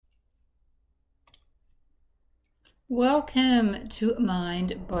Welcome to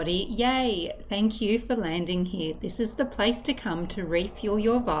Mind, Body, Yay! Thank you for landing here. This is the place to come to refuel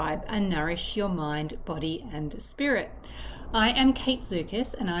your vibe and nourish your mind, body, and spirit. I am Kate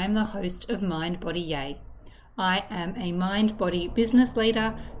Zukas and I am the host of Mind, Body, Yay! I am a mind-body business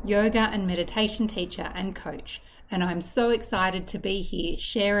leader, yoga and meditation teacher and coach, and I'm so excited to be here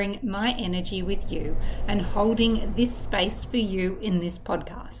sharing my energy with you and holding this space for you in this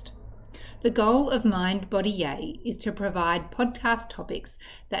podcast. The goal of Mind, Body, Yay is to provide podcast topics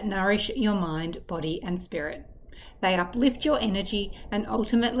that nourish your mind, body, and spirit. They uplift your energy and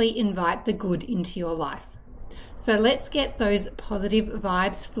ultimately invite the good into your life. So let's get those positive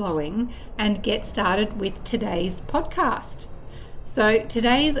vibes flowing and get started with today's podcast. So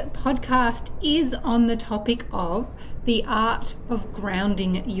today's podcast is on the topic of the art of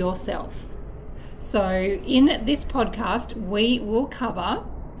grounding yourself. So in this podcast, we will cover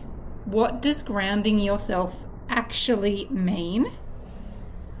what does grounding yourself actually mean?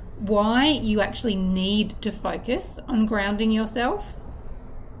 Why you actually need to focus on grounding yourself?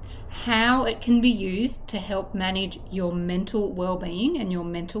 How it can be used to help manage your mental well-being and your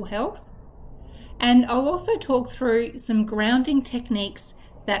mental health? And I'll also talk through some grounding techniques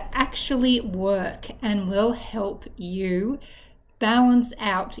that actually work and will help you balance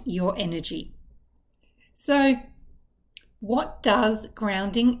out your energy. So, what does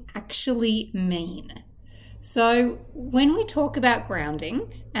grounding actually mean? So when we talk about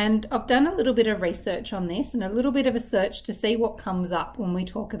grounding, and I've done a little bit of research on this and a little bit of a search to see what comes up when we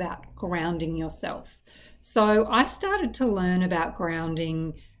talk about grounding yourself. So I started to learn about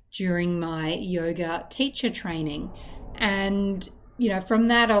grounding during my yoga teacher training. And, from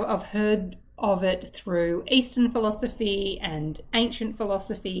that I've heard of it through Eastern philosophy and ancient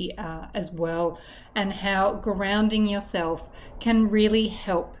philosophy as well, and how grounding yourself can really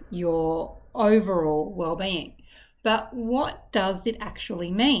help your overall well-being. But what does it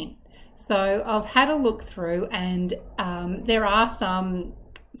actually mean? So I've had a look through, and there are some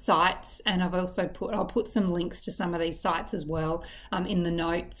sites, and I'll put some links to some of these sites as well in the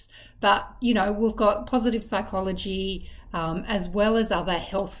notes. But we've got Positive Psychology, as well as other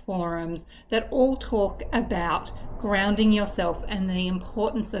health forums that all talk about grounding yourself and the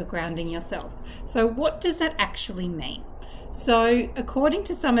importance of grounding yourself. So what does that actually mean? So according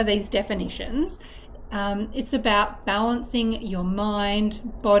to some of these definitions, it's about balancing your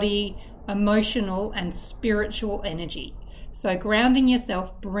mind, body, emotional and spiritual energy. So grounding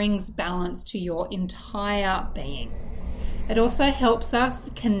yourself brings balance to your entire being. It also helps us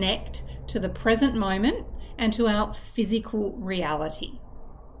connect to the present moment and to our physical reality.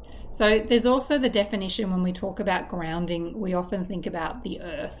 So there's also the definition when we talk about grounding, we often think about the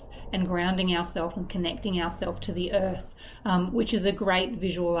earth and grounding ourselves and connecting ourselves to the earth, which is a great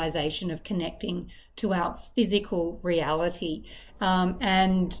visualization of connecting to our physical reality.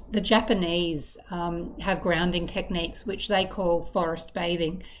 And the Japanese have grounding techniques, which they call forest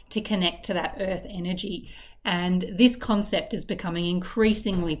bathing, to connect to that earth energy. And this concept is becoming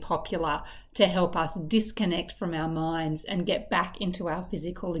increasingly popular to help us disconnect from our minds and get back into our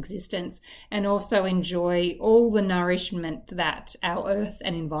physical existence, and also enjoy all the nourishment that our earth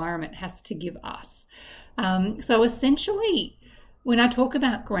and environment has to give us. So essentially, when I talk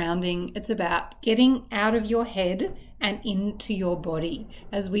about grounding, it's about getting out of your head and into your body,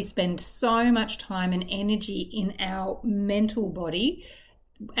 as we spend so much time and energy in our mental body.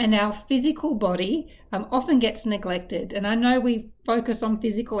 And our physical body often gets neglected. And I know we focus on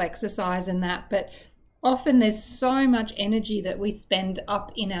physical exercise and that, but often there's so much energy that we spend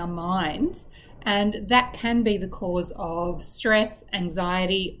up in our minds, and that can be the cause of stress,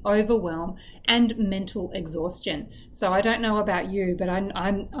 anxiety, overwhelm, and mental exhaustion. So I don't know about you, but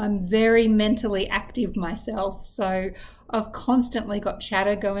I'm very mentally active myself. So I've constantly got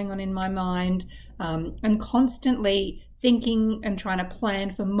chatter going on in my mind, and constantly thinking and trying to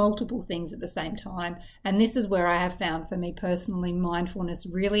plan for multiple things at the same time. And this is where I have found, for me personally, mindfulness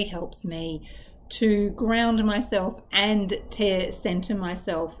really helps me to ground myself and to center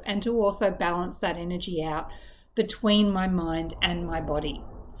myself, and to also balance that energy out between my mind and my body.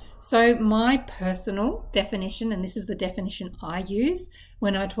 So my personal definition, and this is the definition I use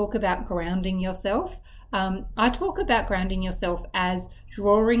when I talk about grounding yourself, I talk about grounding yourself as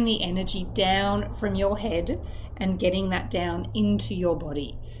drawing the energy down from your head and getting that down into your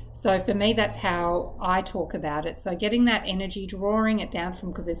body. So for me, that's how I talk about it. So getting that energy, drawing it down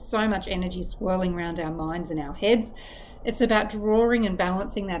from, because there's so much energy swirling around our minds and our heads, it's about drawing and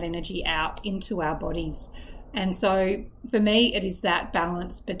balancing that energy out into our bodies. And so for me, it is that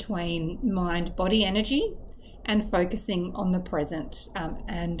balance between mind-body energy and focusing on the present.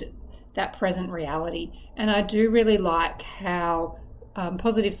 And that present reality. And I do really like how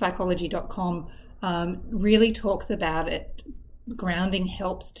positivepsychology.com really talks about it. Grounding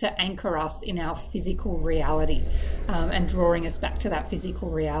helps to anchor us in our physical reality and drawing us back to that physical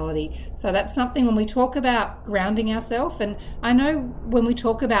reality. So that's something when we talk about grounding ourselves, and I know when we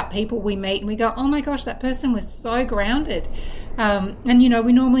talk about people we meet and we go, oh my gosh, that person was so grounded. And, you know,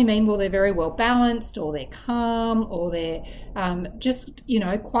 we normally mean, well, they're very well balanced, or they're calm, or they're just, you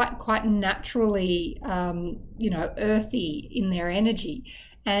know, quite naturally, you know, earthy in their energy.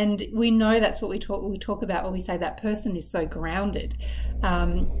 And we know that's what we talk about when we say that person is so grounded.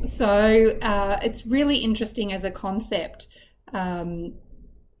 So it's really interesting as a concept, and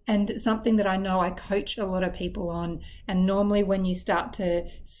something that I know I coach a lot of people on. And normally when you start to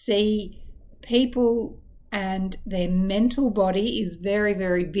see people and their mental body is very,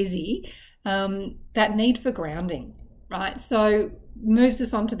 very busy, that need for grounding, right? So moves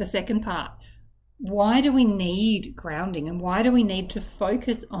us on to the second part. Why do we need grounding, and why do we need to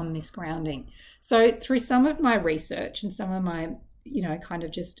focus on this grounding? So through some of my research and some of my, you know, kind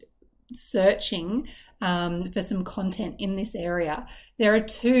of just searching for some content in this area, there are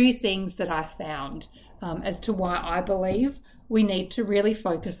two things that I found as to why I believe we need to really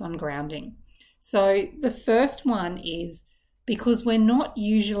focus on grounding. So the first one is because we're not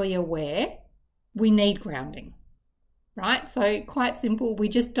usually aware we need grounding. Right? So quite simple. We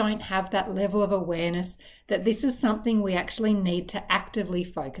just don't have that level of awareness that this is something we actually need to actively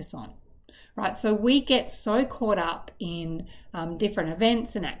focus on. Right? So we get so caught up in different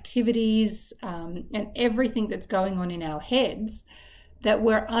events and activities and everything that's going on in our heads that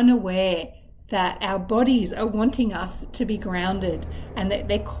we're unaware that our bodies are wanting us to be grounded, and that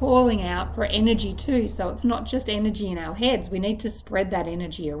they're calling out for energy too. So it's not just energy in our heads. We need to spread that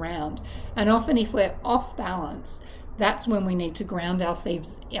energy around. And often if we're off balance, that's when we need to ground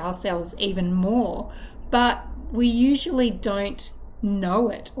ourselves even more. But we usually don't know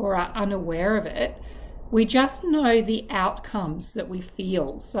it or are unaware of it. We just know the outcomes that we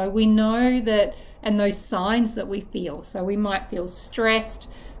feel. So we know that, and those signs that we feel. So we might feel stressed,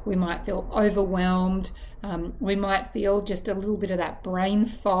 we might feel overwhelmed, we might feel just a little bit of that brain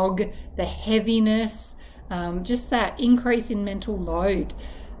fog, the heaviness, just that increase in mental load.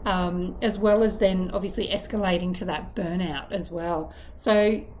 As well as then obviously escalating to that burnout as well.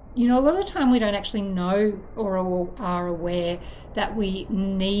 So, you know, a lot of the time we don't actually know or are aware that we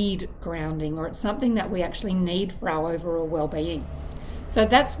need grounding, or it's something that we actually need for our overall well-being. So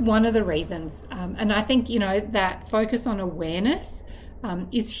that's one of the reasons. And I think, you know, that focus on awareness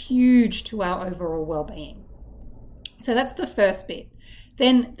is huge to our overall well-being. So that's the first bit.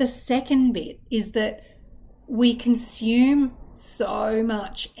 Then the second bit is that we consume so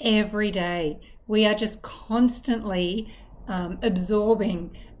much every day. We are just constantly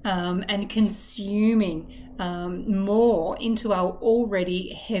absorbing and consuming more into our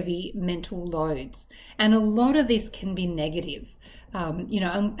already heavy mental loads. And a lot of this can be negative, you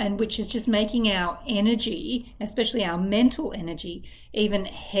know, and which is just making our energy, especially our mental energy, even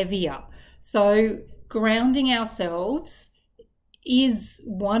heavier. So grounding ourselves is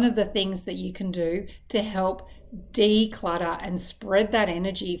one of the things that you can do to help declutter and spread that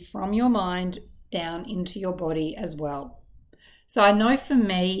energy from your mind down into your body as well. So I know for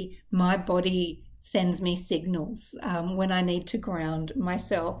me, my body sends me signals when I need to ground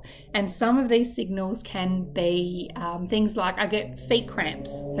myself. And some of these signals can be things like I get feet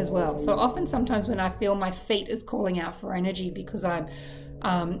cramps as well. So often sometimes when I feel my feet is calling out for energy because I'm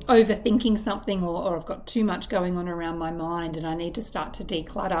overthinking something, or I've got too much going on around my mind and I need to start to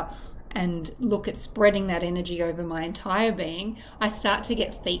declutter and look at spreading that energy over my entire being, I start to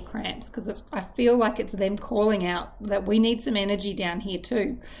get feet cramps because I feel like it's them calling out that we need some energy down here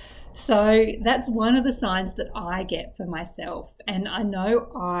too. So that's one of the signs that I get for myself. And I know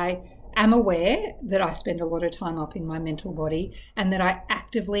I am aware that I spend a lot of time up in my mental body, and that I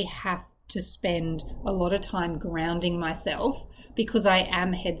actively have to spend a lot of time grounding myself because I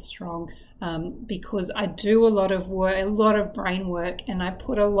am headstrong, because I do a lot of work, a lot of brain work, and I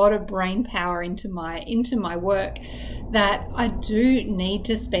put a lot of brain power into my work, that I do need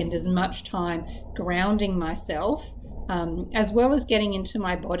to spend as much time grounding myself, as well as getting into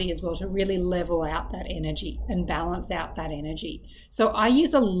my body as well, to really level out that energy and balance out that energy. So I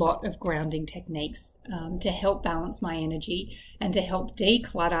use a lot of grounding techniques to help balance my energy and to help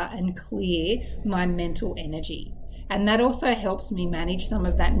declutter and clear my mental energy. And that also helps me manage some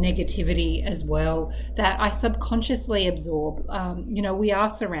of that negativity as well that I subconsciously absorb. You know, we are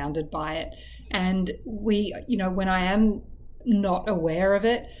surrounded by it, and we, you know, when I am not aware of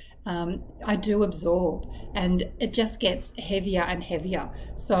it, I do absorb, and it just gets heavier and heavier.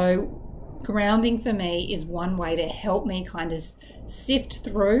 So grounding for me is one way to help me kind of sift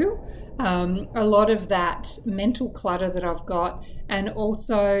through a lot of that mental clutter that I've got, and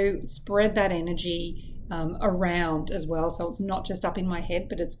also spread that energy around as well. So it's not just up in my head,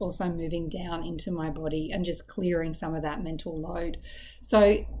 but it's also moving down into my body and just clearing some of that mental load.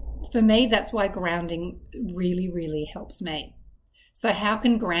 So for me, that's why grounding really, really helps me. So how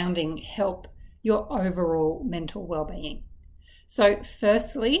can grounding help your overall mental well-being? So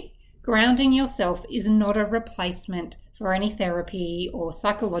firstly, grounding yourself is not a replacement for any therapy or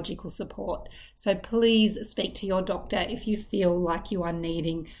psychological support. So please speak to your doctor if you feel like you are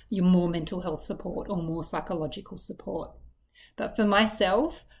needing your more mental health support or more psychological support. But for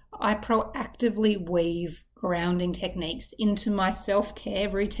myself, I proactively weave grounding techniques into my self-care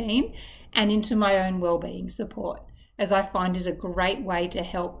routine and into my own well-being support, as I find it a great way to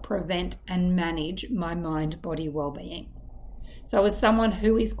help prevent and manage my mind-body well-being. So as someone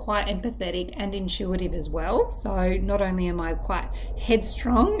who is quite empathetic and intuitive as well, so not only am I quite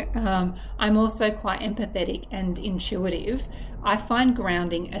headstrong, I'm also quite empathetic and intuitive. I find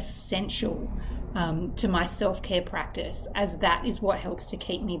grounding essential to my self-care practice, as that is what helps to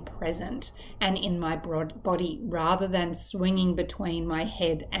keep me present and in my body rather than swinging between my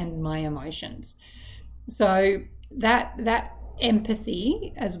head and my emotions. So that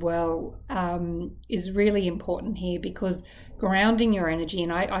empathy as well is really important here, because grounding your energy,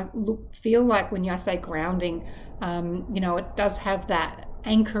 and I feel like when I say grounding, it does have that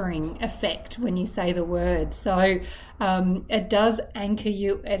anchoring effect when you say the word. So it does anchor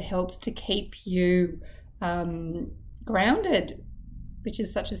you. It helps to keep you grounded, which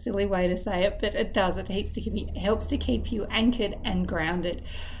is such a silly way to say it, but it does. It helps to keep you anchored and grounded.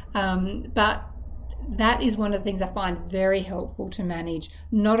 But that is one of the things I find very helpful to manage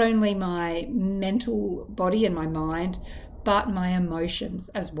not only my mental body and my mind, but my emotions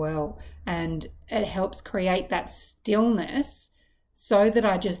as well. And it helps create that stillness so that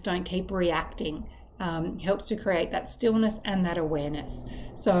I just don't keep reacting. Helps to create that stillness and that awareness.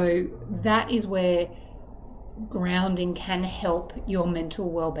 So that is where grounding can help your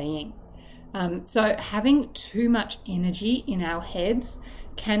mental well-being. So having too much energy in our heads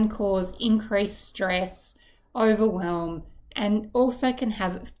can cause increased stress, overwhelm, and also can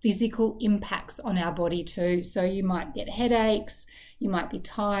have physical impacts on our body too. So you might get headaches, you might be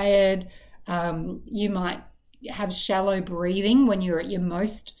tired, you might have shallow breathing when you're at your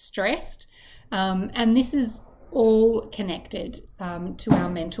most stressed. And this is all connected to our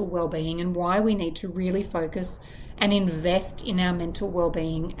mental well-being, and why we need to really focus and invest in our mental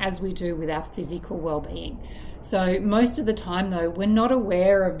well-being as we do with our physical well-being. So most of the time though, we're not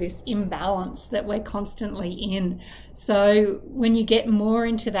aware of this imbalance that we're constantly in. So when you get more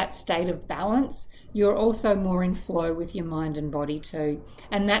into that state of balance, you're also more in flow with your mind and body too.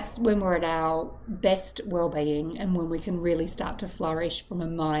 And that's when we're at our best well-being, and when we can really start to flourish from a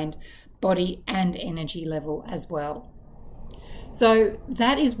mind, body and energy level as well. So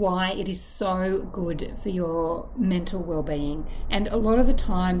that is why it is so good for your mental well-being. And a lot of the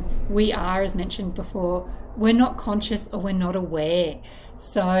time we are, as mentioned before, we're not conscious or we're not aware.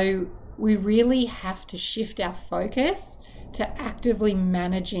 So we really have to shift our focus to actively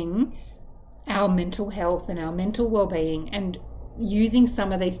managing our mental health and our mental well-being, and using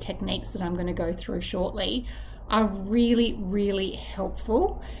some of these techniques that I'm going to go through shortly are really, really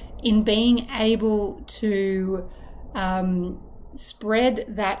helpful in being able to spread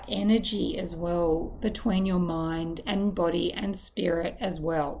that energy as well between your mind and body and spirit as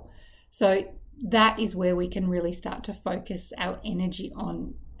well. So that is where we can really start to focus our energy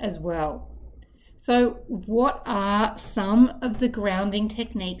on as well. So what are some of the grounding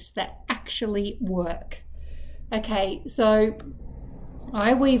techniques that actually work? Okay, so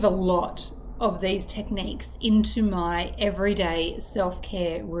I weave a lot of these techniques into my everyday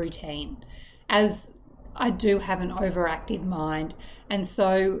self-care routine, as I do have an overactive mind, and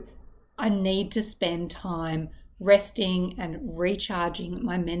so I need to spend time resting and recharging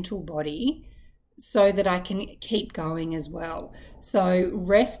my mental body so that I can keep going as well. So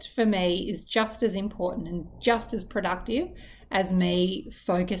rest for me is just as important and just as productive as me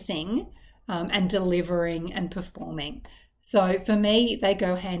focusing and delivering and performing. So for me, they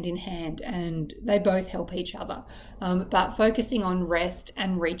go hand in hand and they both help each other. But focusing on rest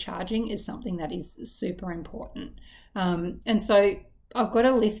and recharging is something that is super important. And so I've got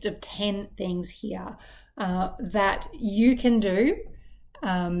a list of 10 things here that you can do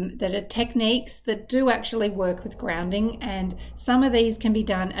that are techniques that do actually work with grounding, and some of these can be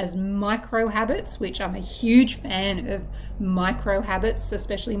done as micro habits, which I'm a huge fan of micro habits,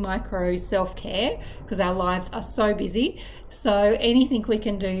 especially micro self-care, because our lives are so busy. So anything we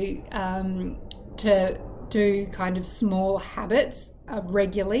can do to do kind of small habits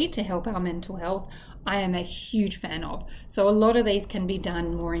regularly to help our mental health, I am a huge fan of. So a lot of these can be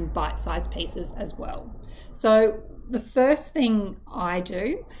done more in bite-sized pieces as well. So the first thing I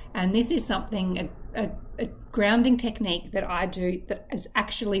do, and this is something, a grounding technique that I do that has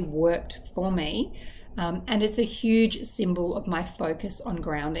actually worked for me, and it's a huge symbol of my focus on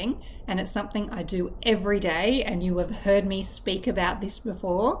grounding, and it's something I do every day, and you have heard me speak about this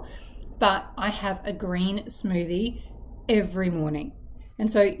before, but I have a green smoothie every morning. And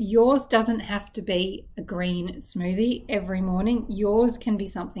so yours doesn't have to be a green smoothie every morning. Yours can be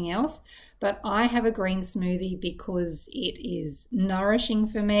something else. But I have a green smoothie because it is nourishing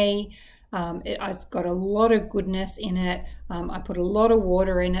for me. It's got a lot of goodness in it. I put a lot of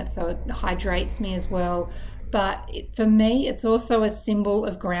water in it, so it hydrates me as well. But for me, it's also a symbol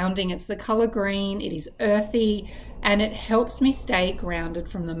of grounding. It's the color green, it is earthy, and it helps me stay grounded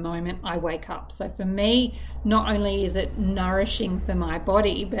from the moment I wake up. So for me, not only is it nourishing for my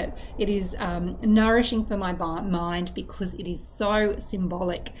body, but it is nourishing for my mind, because it is so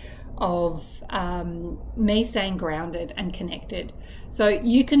symbolic of me staying grounded and connected. So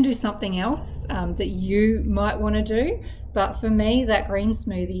you can do something else that you might want to do, but for me, that green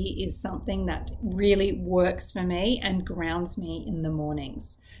smoothie is something that really works for me and grounds me in the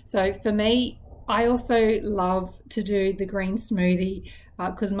mornings. So for me, I also love to do the green smoothie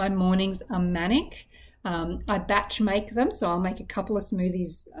because my mornings are manic. I batch make them, so I'll make a couple of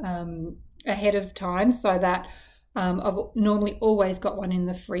smoothies ahead of time so that I've normally always got one in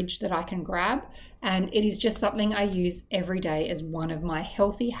the fridge that I can grab, and it is just something I use every day as one of my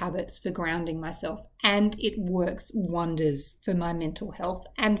healthy habits for grounding myself, and it works wonders for my mental health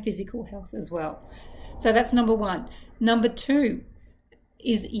and physical health as well. So that's number one. Number two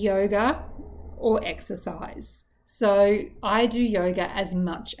is yoga or exercise. So I do yoga as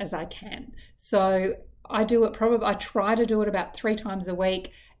much as I can. So I try to do it about 3 times a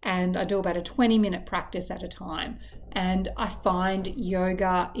week, and I do about a 20-minute practice at a time. And I find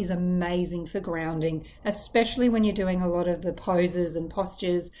yoga is amazing for grounding, especially when you're doing a lot of the poses and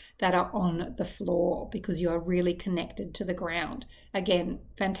postures that are on the floor, because you are really connected to the ground. Again,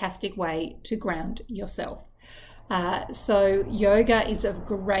 fantastic way to ground yourself. So yoga is a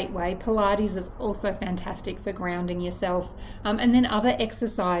great way. Pilates is also fantastic for grounding yourself. And then other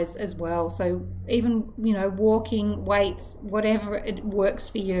exercise as well. So even, walking, weights, whatever it works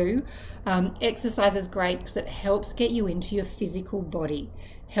for you. Exercise is great because it helps get you into your physical body,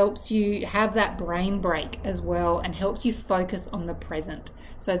 helps you have that brain break as well, and helps you focus on the present.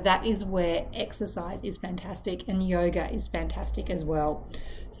 So that is where exercise is fantastic, and yoga is fantastic as well.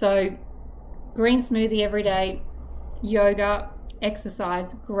 So green smoothie every day, yoga,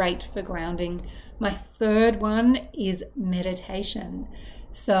 exercise, great for grounding. My third one is meditation.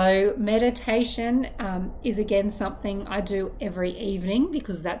 So meditation is again something I do every evening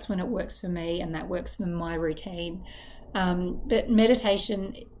because that's when it works for me and that works for my routine. But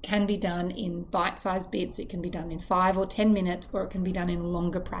meditation can be done in bite-sized bits. It can be done in 5 or 10 minutes, or it can be done in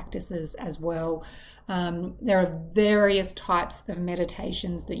longer practices as well. There are various types of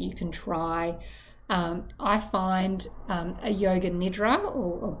meditations that you can try. I find a yoga nidra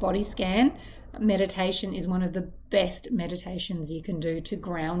or a body scan meditation is one of the best meditations you can do to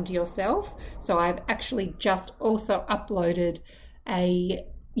ground yourself. So I've actually just also uploaded a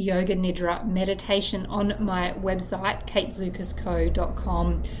yoga nidra meditation on my website,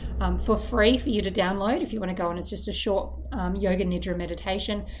 katezukasco.com, for free for you to download if you want to go, and it's just a short yoga nidra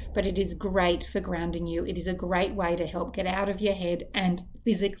meditation, but it is great for grounding you. It is a great way to help get out of your head and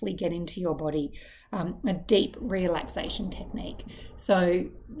physically get into your body, a deep relaxation technique. So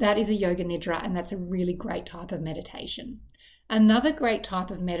that is a yoga nidra, and that's a really great type of meditation. Another great type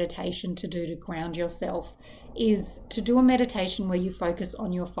of meditation to do to ground yourself is to do a meditation where you focus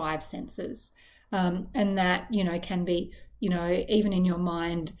on your 5 senses. And that, can be, even in your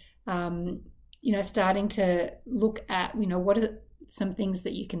mind, starting to look at, what are some things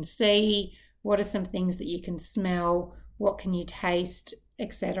that you can see? What are some things that you can smell? What can you taste,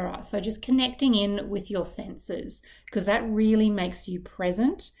 etc.? So just connecting in with your senses, because that really makes you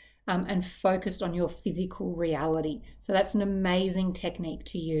present and focused on your physical reality. So that's an amazing technique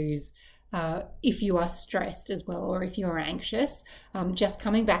to use if you are stressed as well, or if you're anxious, just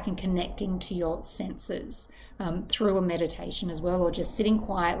coming back and connecting to your senses through a meditation as well, or just sitting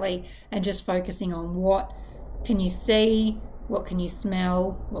quietly and just focusing on what can you see, What can you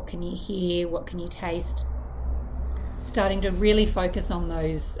smell? What can you hear? What can you taste? Starting to really focus on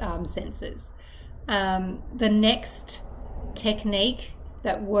those senses. The next technique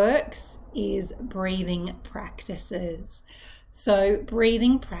that works is breathing practices. So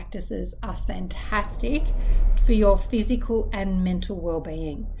breathing practices are fantastic for your physical and mental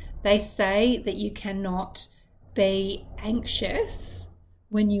well-being. They say that you cannot be anxious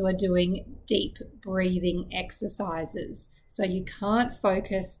when you are doing deep breathing exercises. So you can't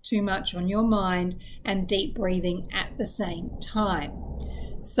focus too much on your mind and deep breathing at the same time.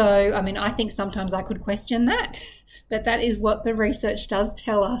 So, I mean, I think sometimes I could question that, but that is what the research does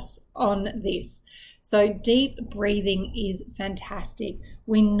tell us on this. So deep breathing is fantastic.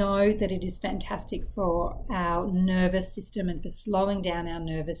 We know that it is fantastic for our nervous system and for slowing down our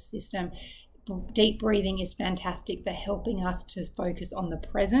nervous system. Deep breathing is fantastic for helping us to focus on the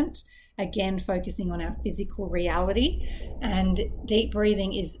present, again, focusing on our physical reality. And deep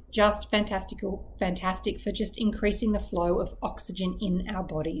breathing is just fantastic for just increasing the flow of oxygen in our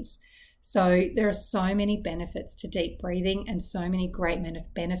bodies. So there are so many benefits to deep breathing and so many great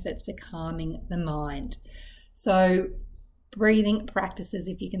benefits for calming the mind. So breathing practices,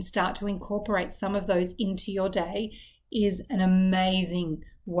 if you can start to incorporate some of those into your day, is an amazing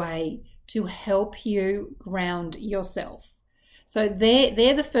way to help you ground yourself. So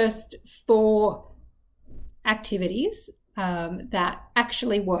they're the first 4 activities that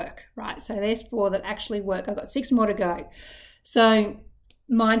actually work, right? So there's 4 that actually work. I've got 6 more to go. So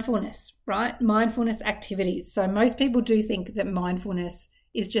mindfulness, right? Mindfulness activities. So most people do think that mindfulness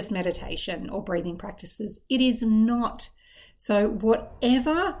is just meditation or breathing practices. It is not. So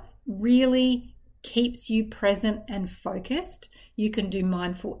whatever really keeps you present and focused. You can do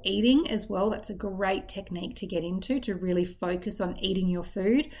mindful eating as well. That's a great technique to get into, to really focus on eating your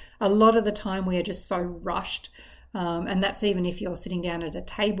food. A lot of the time we are just so rushed, and that's even if you're sitting down at a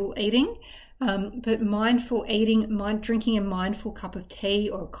table eating. But mindful eating, drinking a mindful cup of tea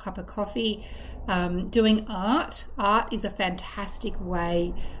or a cup of coffee, doing art. Art is a fantastic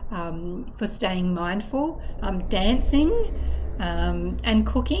way for staying mindful. Dancing, and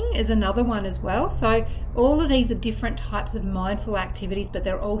cooking is another one as well. So all of these are different types of mindful activities, but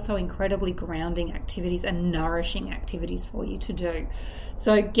they're also incredibly grounding activities and nourishing activities for you to do.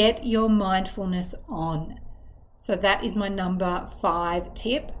 So get your mindfulness on. So that is my number 5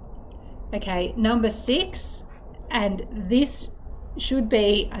 tip. Okay, number 6, and this should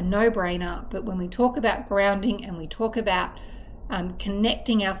be a no-brainer, but when we talk about grounding and we talk about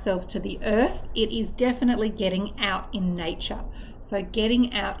connecting ourselves to the earth, it is definitely getting out in nature. So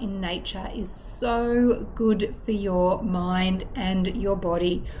getting out in nature is so good for your mind and your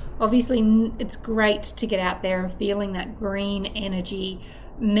body. Obviously, it's great to get out there and feeling that green energy.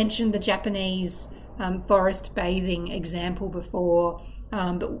 Mentioned the Japanese forest bathing example before,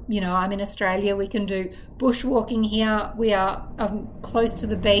 but you know, I'm in Australia. We can do bushwalking here. We are close to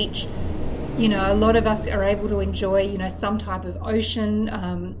the beach. You know, a lot of us are able to enjoy, you know, some type of ocean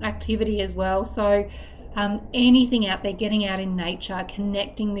activity as well. So anything out there, getting out in nature,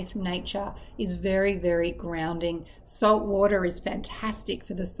 connecting with nature is very, very grounding. Salt water is fantastic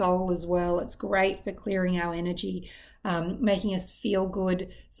for the soul as well. It's great for clearing our energy, making us feel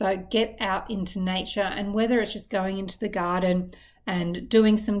good. So get out into nature, and whether it's just going into the garden and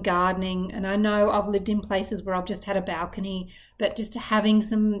doing some gardening. And I know I've lived in places where I've just had a balcony, but just having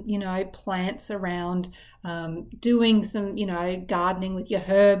some, you know, plants around, doing some, you know, gardening with your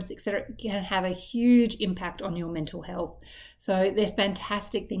herbs, etc., can have a huge impact on your mental health. So they're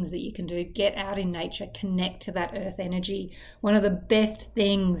fantastic things that you can do. Get out in nature, connect to that earth energy. One of the best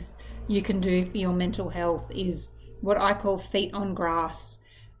things you can do for your mental health is what I call feet on grass.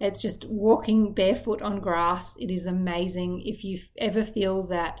 It's just walking barefoot on grass. It is amazing. If you ever feel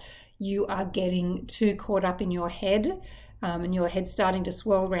that you are getting too caught up in your head, and your head's starting to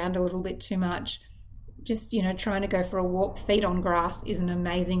swirl around a little bit too much, just, you know, trying to go for a walk, feet on grass, is an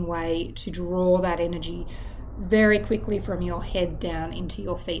amazing way to draw that energy very quickly from your head down into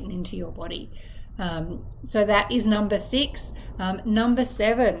your feet and into your body. So that is number 6. Number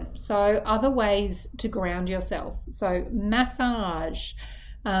 7, so other ways to ground yourself. So massage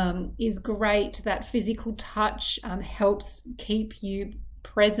is great. That physical touch helps keep you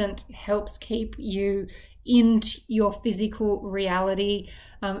present, helps keep you in your physical reality.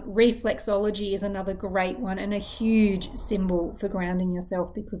 Reflexology is another great one and a huge symbol for grounding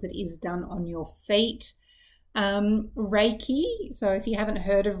yourself because it is done on your feet. Reiki, so if you haven't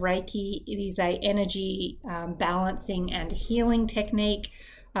heard of Reiki, it is a energy balancing and healing technique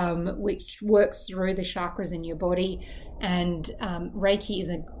which works through the chakras in your body, and Reiki is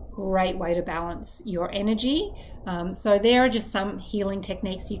a great way to balance your energy. So there are just some healing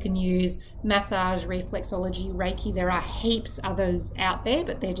techniques you can use: massage, reflexology, Reiki. There are heaps others out there,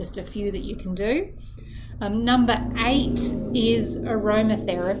 but they're just a few that you can do. Number 8 is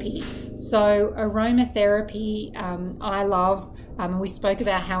aromatherapy. So aromatherapy, I love, and we spoke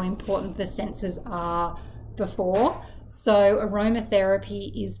about how important the senses are before. So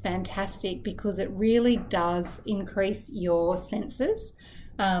aromatherapy is fantastic because it really does increase your senses.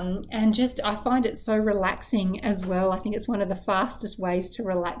 And just, I find it so relaxing as well. I think it's one of the fastest ways to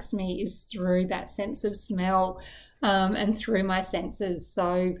relax me is through that sense of smell, and through my senses.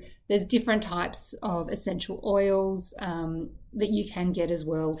 So there's different types of essential oils that you can get as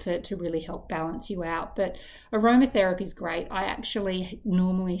well to really help balance you out. But aromatherapy is great. I actually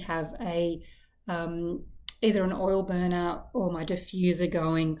normally have either an oil burner or my diffuser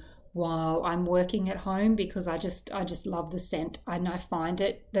going while I'm working at home, because I just love the scent, and I find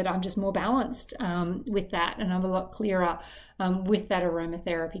it that I'm just more balanced with that, and I'm a lot clearer with that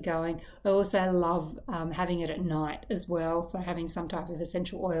aromatherapy going. I also love having it at night as well, so having some type of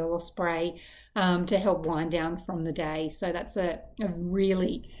essential oil or spray to help wind down from the day. So that's a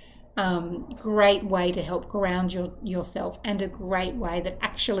really great way to help ground yourself, and a great way that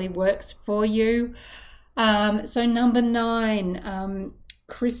actually works for you. So number 9,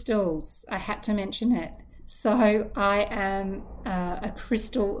 crystals. I had to mention it. So I am a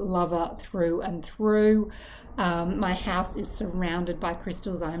crystal lover through and through. My house is surrounded by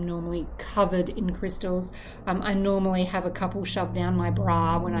crystals. I am normally covered in crystals. I normally have a couple shoved down my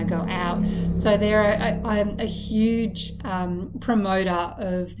bra when I go out. So I'm a huge promoter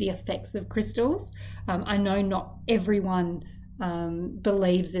of the effects of crystals. I know not everyone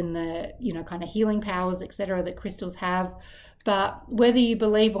believes in the, kind of healing powers, etc., that crystals have. But whether you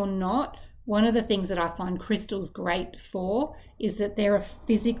believe or not, one of the things that I find crystals great for is that they're a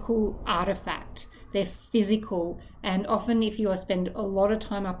physical artifact. They're physical. And often if you spend a lot of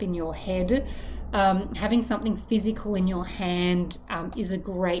time up in your head, having something physical in your hand is a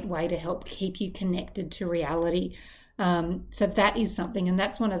great way to help keep you connected to reality. So that is something, and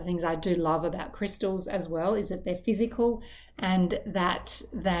that's one of the things I do love about crystals as well, is that they're physical and that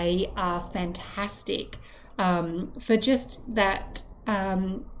they are fantastic for just that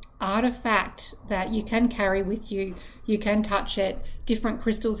artifact that you can carry with you. You can touch it. Different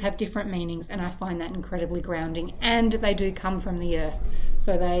crystals have different meanings, and I find that incredibly grounding, and they do come from the earth.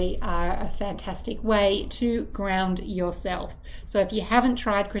 So they are a fantastic way to ground yourself. So if you haven't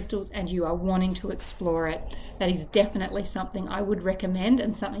tried crystals and you are wanting to explore it, that is definitely something I would recommend,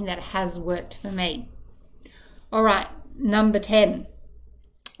 and something that has worked for me. All right, number 10.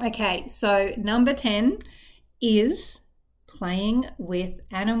 Okay, so number 10 is playing with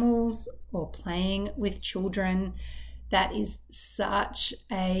animals or playing with children. That is such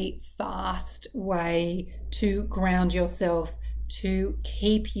a fast way to ground yourself, to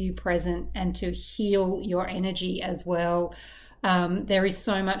keep you present, and to heal your energy as well. There is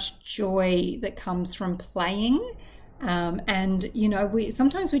so much joy that comes from playing, and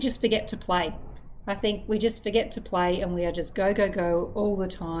sometimes we just forget to play. I think we just forget to play, and we are just go all the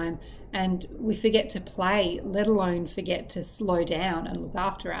time, and we forget to play, let alone forget to slow down and look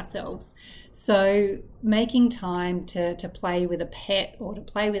after ourselves. So making time to play with a pet or to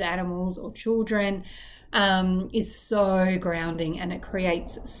play with animals or children is so grounding, and it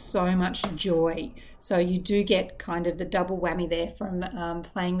creates so much joy. So you do get kind of the double whammy there from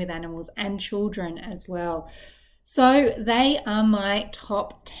playing with animals and children as well. So they are my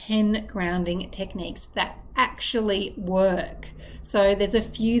top 10 grounding techniques that actually work. So there's a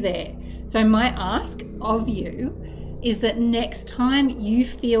few there. So my ask of you is that next time you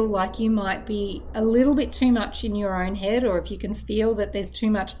feel like you might be a little bit too much in your own head, or if you can feel that there's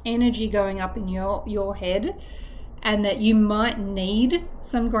too much energy going up in your head and that you might need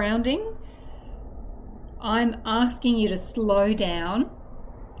some grounding, I'm asking you to slow down,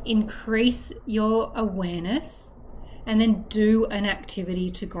 increase your awareness, and then do an activity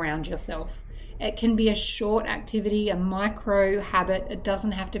to ground yourself. It can be a short activity, a micro habit. It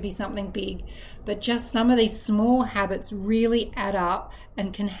doesn't have to be something big, but just some of these small habits really add up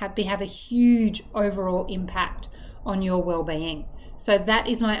and can have a huge overall impact on your well-being. So that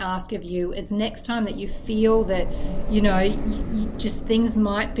is my ask of you, is next time that you feel that, you just things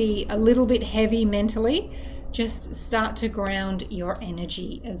might be a little bit heavy mentally, just start to ground your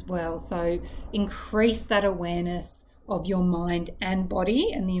energy as well. So increase that awareness of your mind and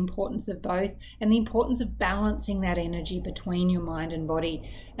body, and the importance of both, and the importance of balancing that energy between your mind and body,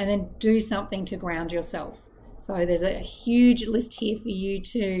 and then do something to ground yourself. So there's a huge list here for you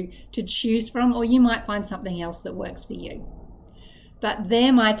to choose from, or you might find something else that works for you. But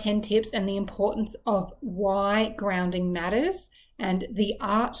they're my 10 tips and the importance of why grounding matters and the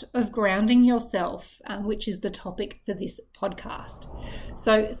art of grounding yourself, which is the topic for this podcast.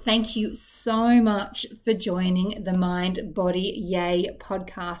 So thank you so much for joining the Mind, Body, Yay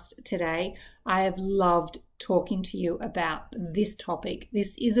podcast today. I have loved talking to you about this topic.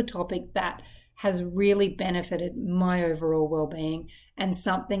 This is a topic that has really benefited my overall well-being and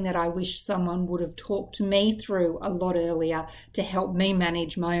something that I wish someone would have talked to me through a lot earlier to help me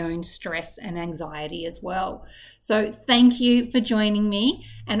manage my own stress and anxiety as well. So thank you for joining me,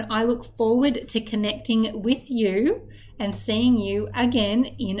 and I look forward to connecting with you and seeing you again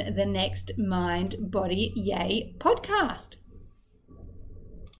in the next Mind, Body, Yay podcast.